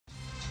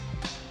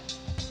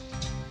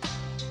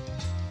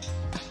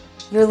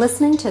You're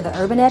listening to the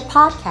Urban Ed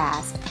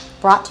Podcast,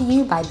 brought to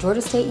you by Georgia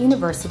State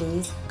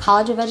University's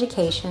College of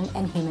Education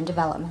and Human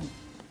Development.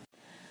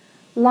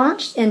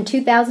 Launched in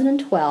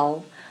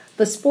 2012,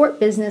 the Sport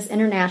Business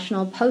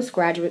International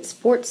Postgraduate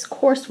Sports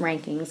Course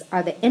Rankings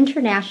are the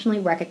internationally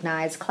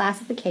recognized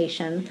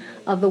classification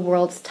of the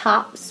world's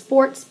top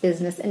sports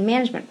business and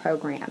management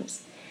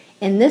programs.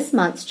 In this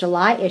month's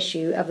July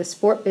issue of the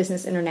Sport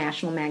Business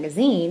International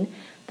magazine,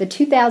 the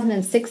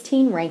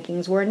 2016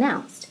 rankings were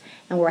announced,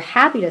 and we're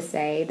happy to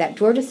say that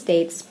Georgia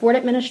State's Sport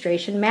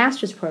Administration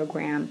Master's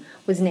Program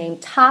was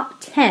named top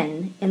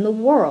 10 in the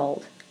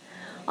world.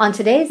 On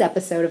today's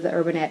episode of the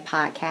Urban Ed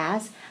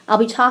Podcast, I'll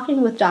be talking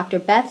with Dr.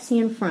 Beth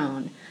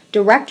Cianfrone,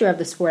 Director of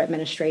the Sport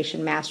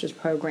Administration Master's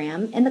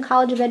Program in the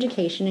College of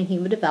Education and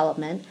Human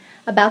Development,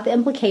 about the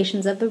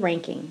implications of the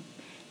ranking.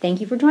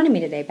 Thank you for joining me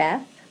today,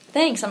 Beth.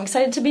 Thanks. I'm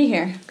excited to be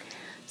here.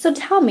 So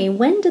tell me,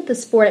 when did the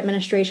Sport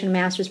Administration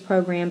Master's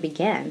Program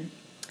begin?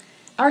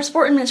 Our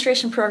Sport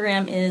Administration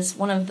program is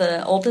one of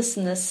the oldest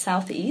in the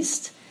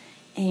Southeast,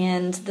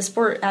 and the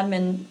sport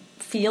admin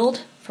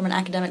field, from an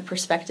academic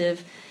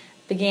perspective,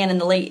 began in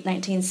the late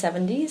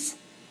 1970s,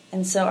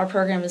 and so our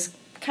program is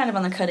kind of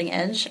on the cutting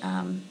edge,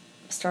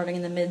 starting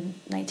in the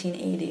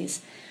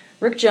mid-1980s.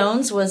 Rick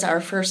Jones was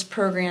our first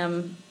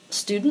program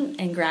student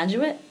and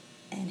graduate,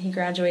 and he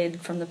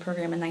graduated from the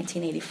program in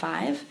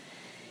 1985.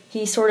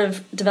 He sort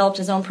of developed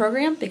his own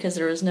program because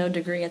there was no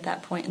degree at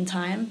that point in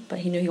time, but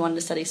he knew he wanted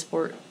to study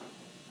sport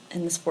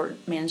in the sport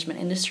management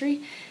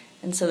industry,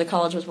 and so the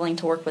college was willing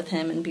to work with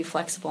him and be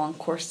flexible on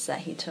courses that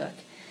he took.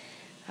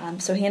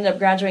 So he ended up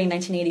graduating in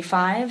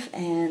 1985,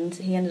 and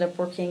he ended up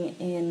working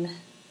in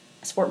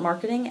sport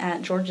marketing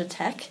at Georgia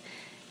Tech.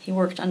 He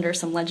worked under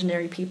some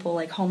legendary people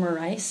like Homer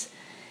Rice,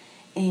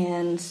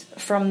 and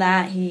from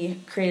that he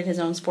created his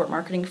own sport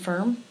marketing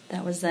firm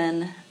that was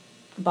then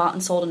bought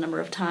and sold a number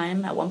of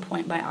times, at one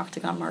point by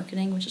Octagon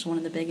Marketing, which is one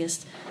of the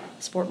biggest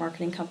sport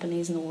marketing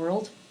companies in the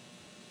world.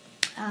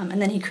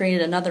 And then he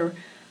created another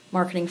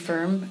marketing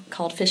firm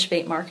called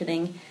Fishbait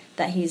Marketing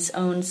that he's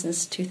owned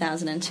since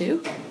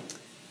 2002.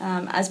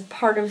 As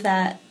part of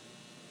that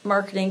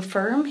marketing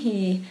firm,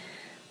 he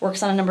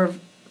works on a number of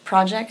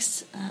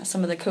projects,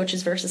 some of the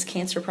Coaches versus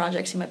Cancer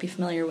projects you might be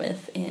familiar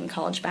with in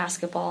college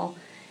basketball,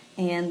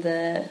 and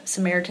the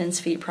Samaritan's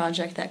Feet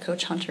project that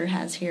Coach Hunter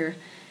has here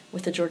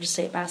with the Georgia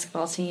State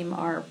basketball team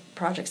are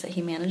projects that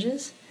he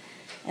manages.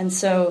 And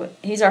so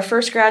he's our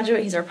first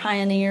graduate, he's our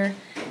pioneer.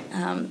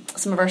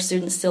 Some of our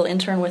students still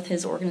intern with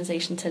his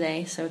organization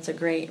today, so it's a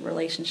great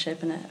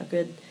relationship and a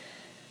good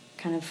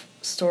kind of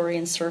story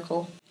and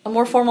circle. A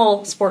more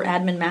formal sport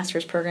admin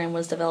master's program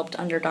was developed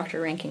under Dr.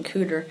 Rankin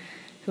Cooter,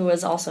 who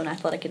was also an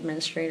athletic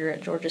administrator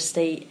at Georgia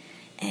State,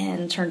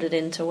 and turned it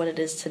into what it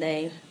is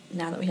today,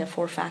 now that we have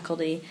 4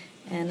 faculty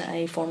and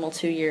a formal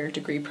 2-year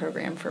degree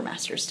program for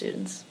master's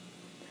students.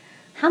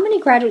 How many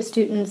graduate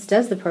students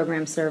does the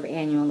program serve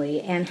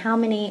annually, and how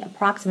many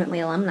approximately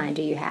alumni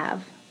do you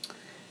have?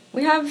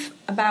 We have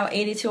about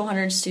 80 to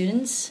 100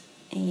 students,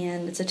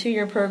 and it's a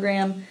 2-year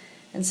program,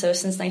 and so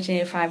since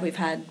 1985 we've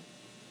had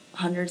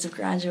hundreds of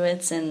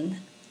graduates, and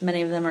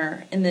many of them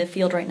are in the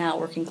field right now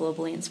working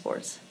globally in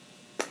sports.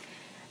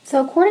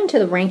 So according to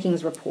the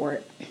rankings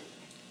report,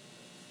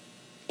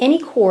 any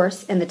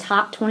course in the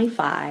top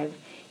 25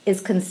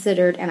 is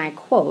considered, and I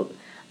quote,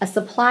 a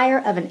supplier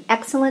of an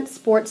excellent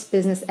sports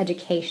business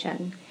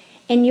education.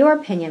 In your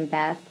opinion,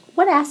 Beth,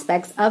 what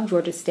aspects of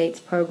Georgia State's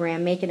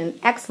program make it an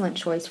excellent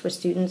choice for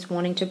students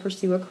wanting to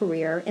pursue a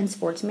career in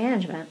sports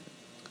management?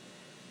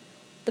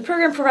 The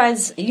program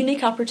provides a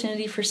unique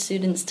opportunity for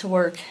students to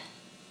work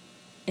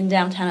in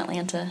downtown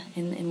Atlanta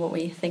in what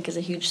we think is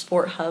a huge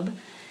sport hub,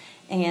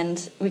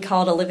 and we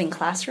call it a living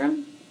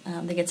classroom.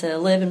 They get to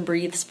live and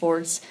breathe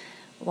sports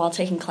while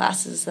taking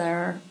classes that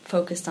are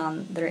focused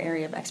on their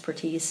area of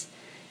expertise.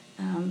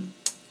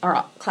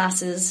 Our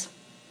classes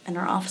and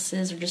our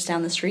offices are just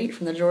down the street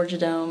from the Georgia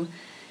Dome,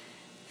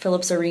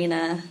 Phillips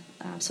Arena,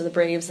 so the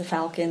Braves, the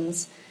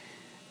Falcons,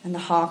 and the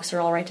Hawks are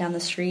all right down the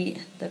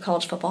street. The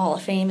College Football Hall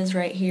of Fame is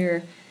right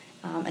here,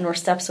 and we're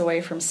steps away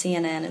from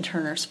CNN and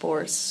Turner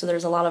Sports. So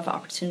there's a lot of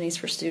opportunities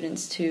for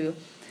students to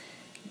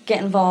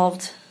get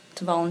involved,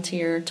 to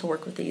volunteer, to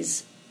work with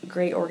these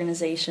great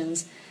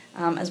organizations,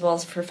 as well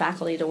as for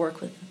faculty to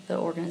work with the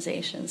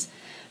organizations.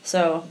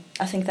 So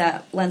I think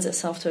that lends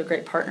itself to a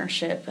great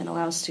partnership and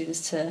allows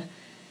students to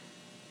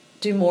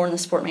do more in the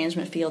sport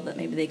management field that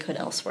maybe they could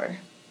elsewhere.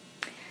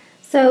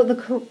 So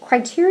the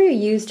criteria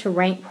used to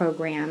rank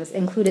programs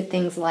included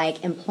things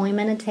like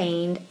employment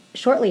attained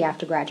shortly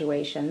after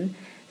graduation,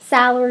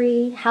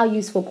 salary, how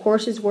useful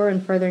courses were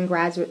in furthering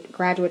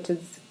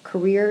graduates'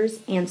 careers,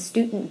 and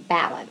student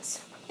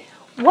balance.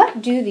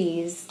 What do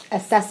these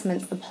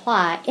assessments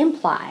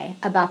imply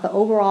about the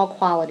overall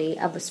quality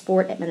of the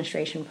sport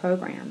administration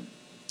program?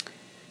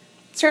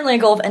 Certainly a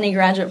goal of any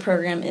graduate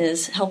program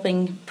is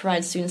helping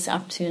provide students the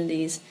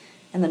opportunities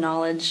and the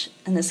knowledge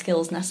and the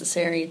skills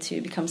necessary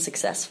to become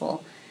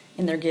successful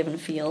in their given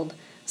field.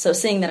 So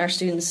seeing that our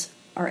students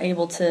are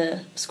able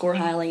to score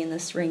highly in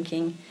this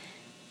ranking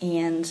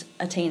and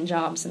attain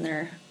jobs in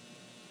their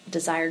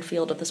desired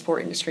field of the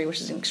sport industry,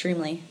 which is an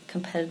extremely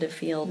competitive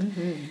field.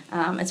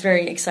 It's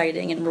very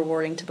exciting and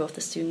rewarding to both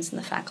the students and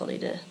the faculty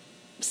to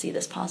see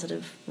this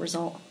positive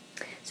result.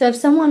 So if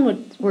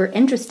someone were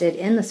interested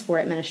in the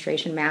Sport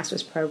Administration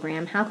Master's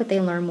Program, how could they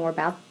learn more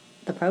about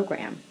the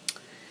program?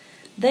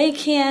 They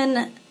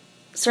can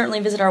certainly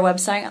visit our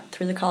website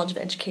through the College of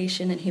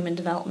Education and Human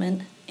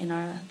Development in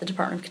the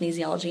Department of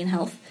Kinesiology and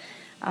Health,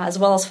 as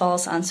well as follow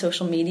us on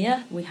social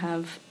media. We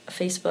have a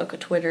Facebook, a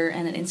Twitter,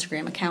 and an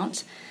Instagram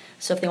account.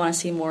 So if they want to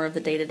see more of the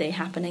day-to-day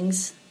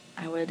happenings,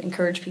 I would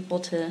encourage people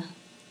to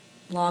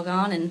log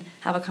on and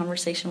have a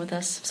conversation with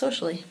us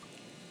socially.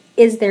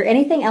 Is there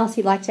anything else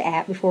you'd like to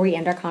add before we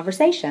end our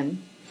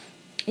conversation?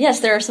 Yes,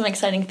 there are some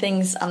exciting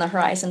things on the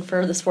horizon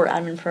for the Sport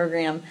Admin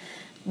program.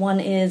 One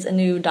is a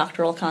new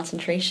doctoral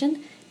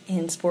concentration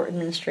in sport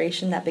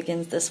administration that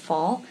begins this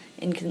fall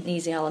in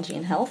kinesiology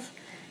and health.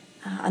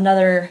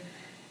 Another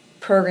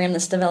program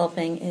that's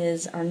developing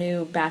is our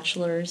new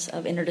Bachelor's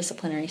of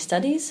Interdisciplinary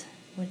Studies,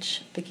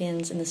 which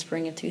begins in the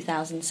spring of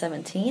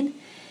 2017.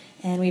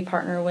 And we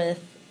partner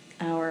with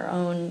our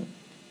own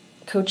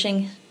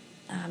coaching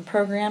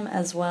program,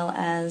 as well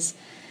as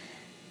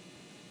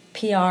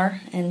PR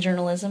and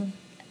journalism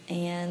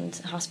and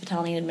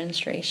hospitality and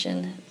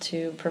administration,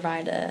 to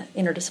provide an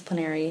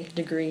interdisciplinary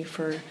degree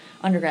for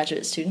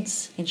undergraduate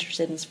students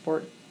interested in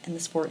sport and the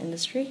sport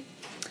industry.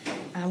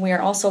 We are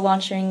also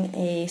launching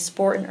a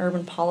Sport and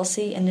Urban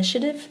Policy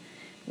Initiative,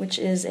 which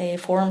is a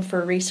forum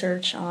for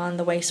research on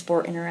the way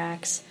sport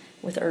interacts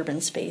with urban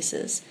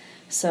spaces.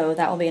 So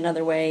that will be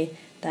another way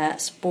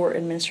that sport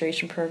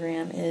administration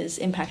program is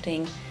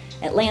impacting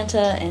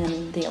Atlanta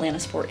and the Atlanta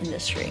sport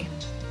industry.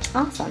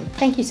 Awesome.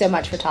 Thank you so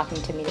much for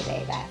talking to me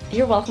today, Beth.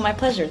 You're welcome. My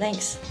pleasure.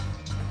 Thanks.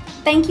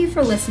 Thank you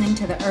for listening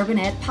to the Urban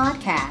Ed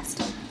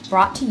Podcast,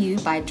 brought to you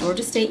by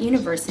Georgia State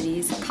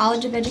University's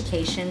College of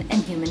Education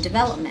and Human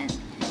Development.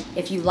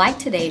 If you like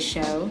today's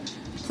show,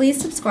 please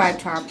subscribe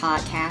to our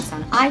podcast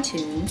on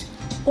iTunes,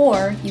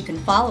 or you can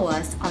follow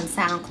us on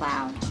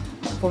SoundCloud.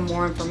 For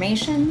more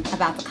information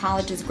about the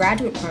college's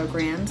graduate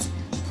programs,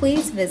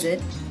 please visit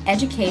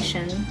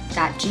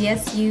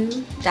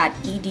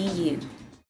education.gsu.edu.